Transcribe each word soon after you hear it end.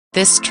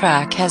This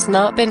track has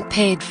not been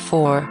paid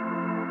for.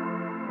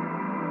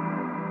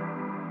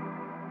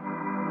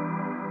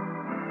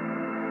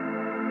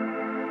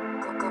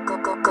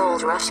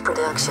 Gold Rush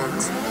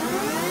Productions.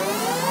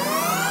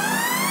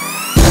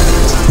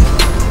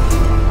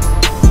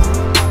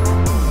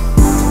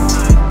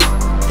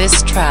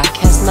 This track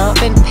has not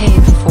been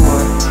paid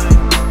for.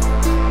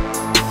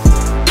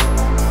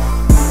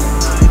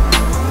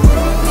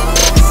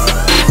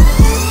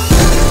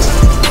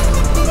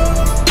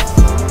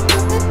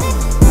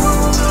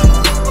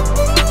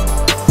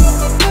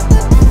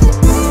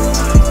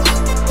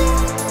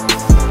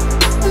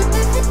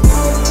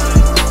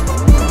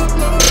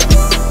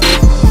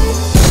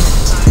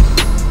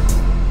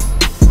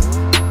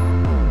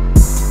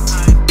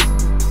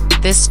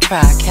 This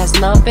track has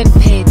not been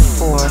paid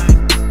for.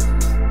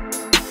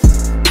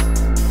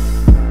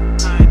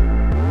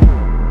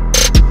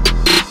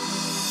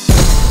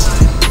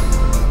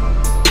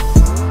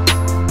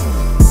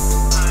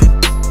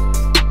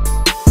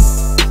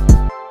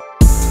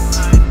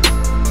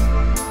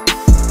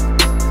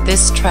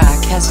 This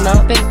track has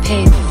not been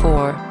paid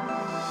for.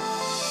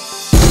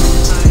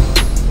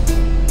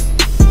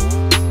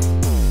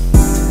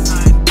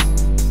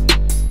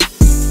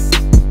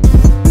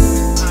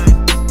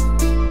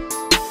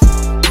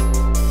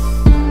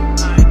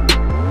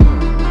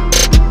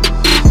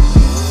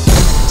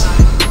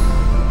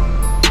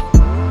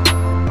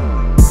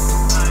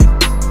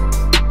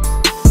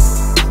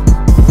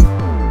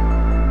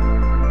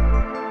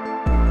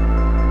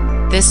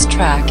 This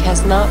track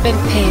has not been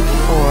paid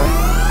for.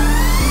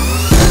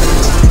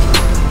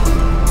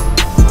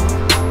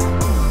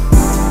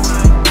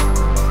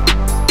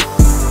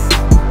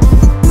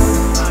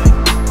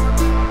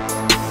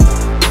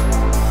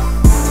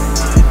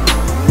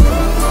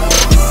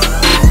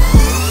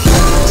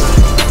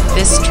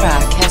 This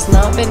track has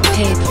not been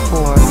paid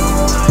for.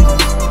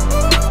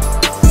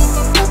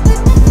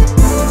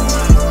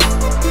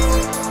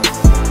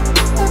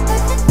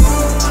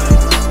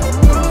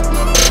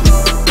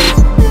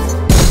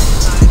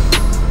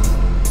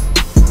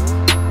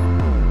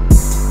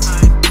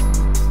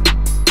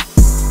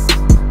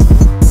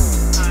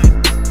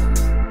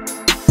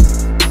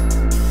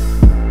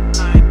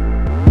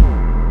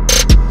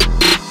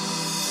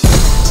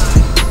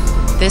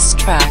 This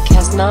track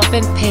has not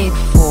been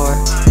paid for.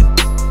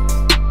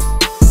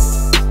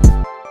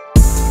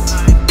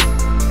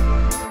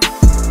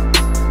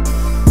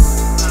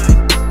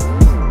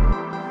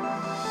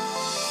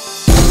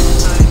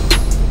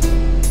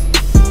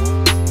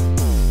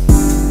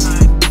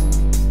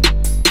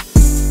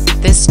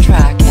 This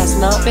track has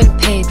not been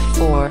paid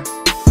for.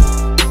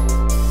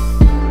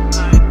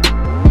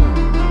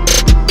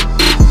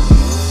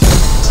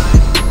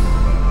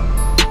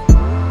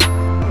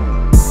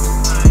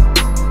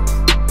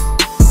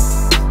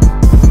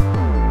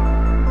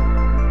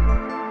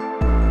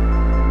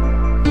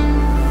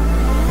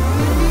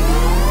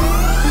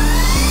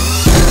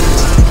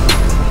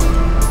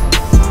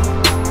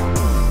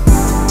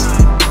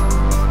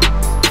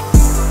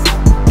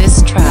 This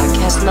track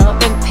has not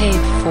been paid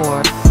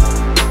for.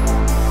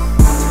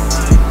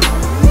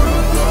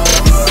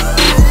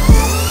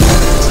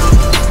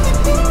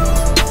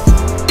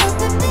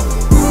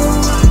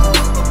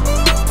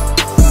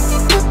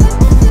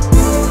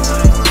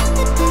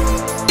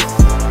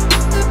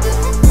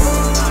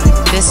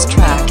 This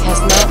track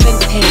has not been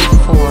paid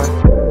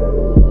for.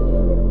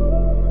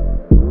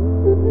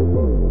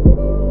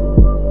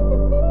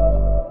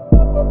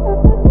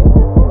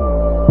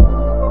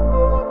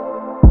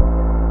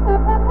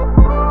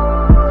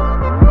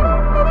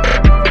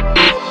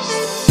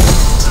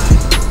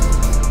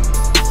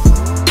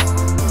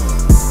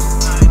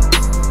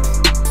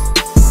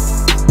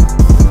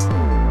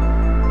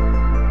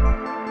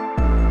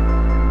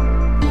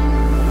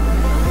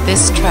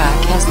 This track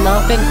has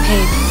not been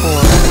paid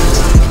for.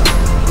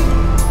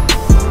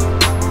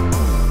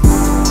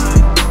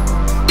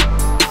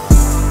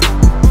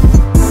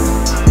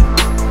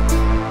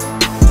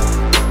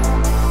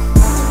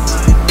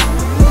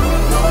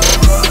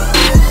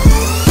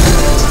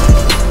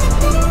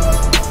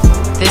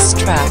 This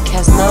track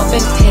has not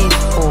been paid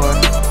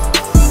for.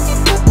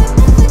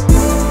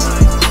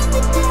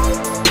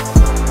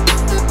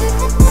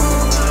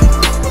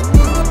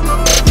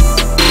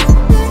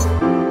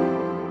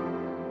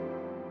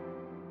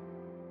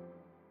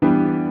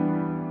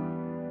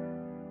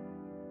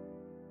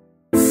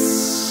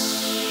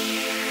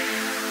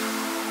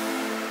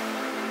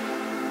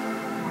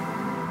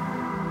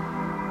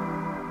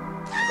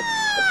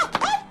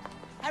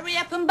 Hurry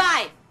up and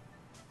buy!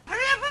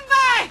 Hurry up and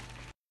buy!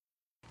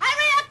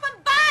 Hurry up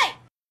and buy!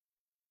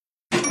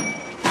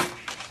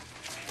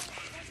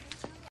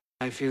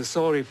 I feel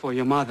sorry for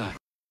your mother.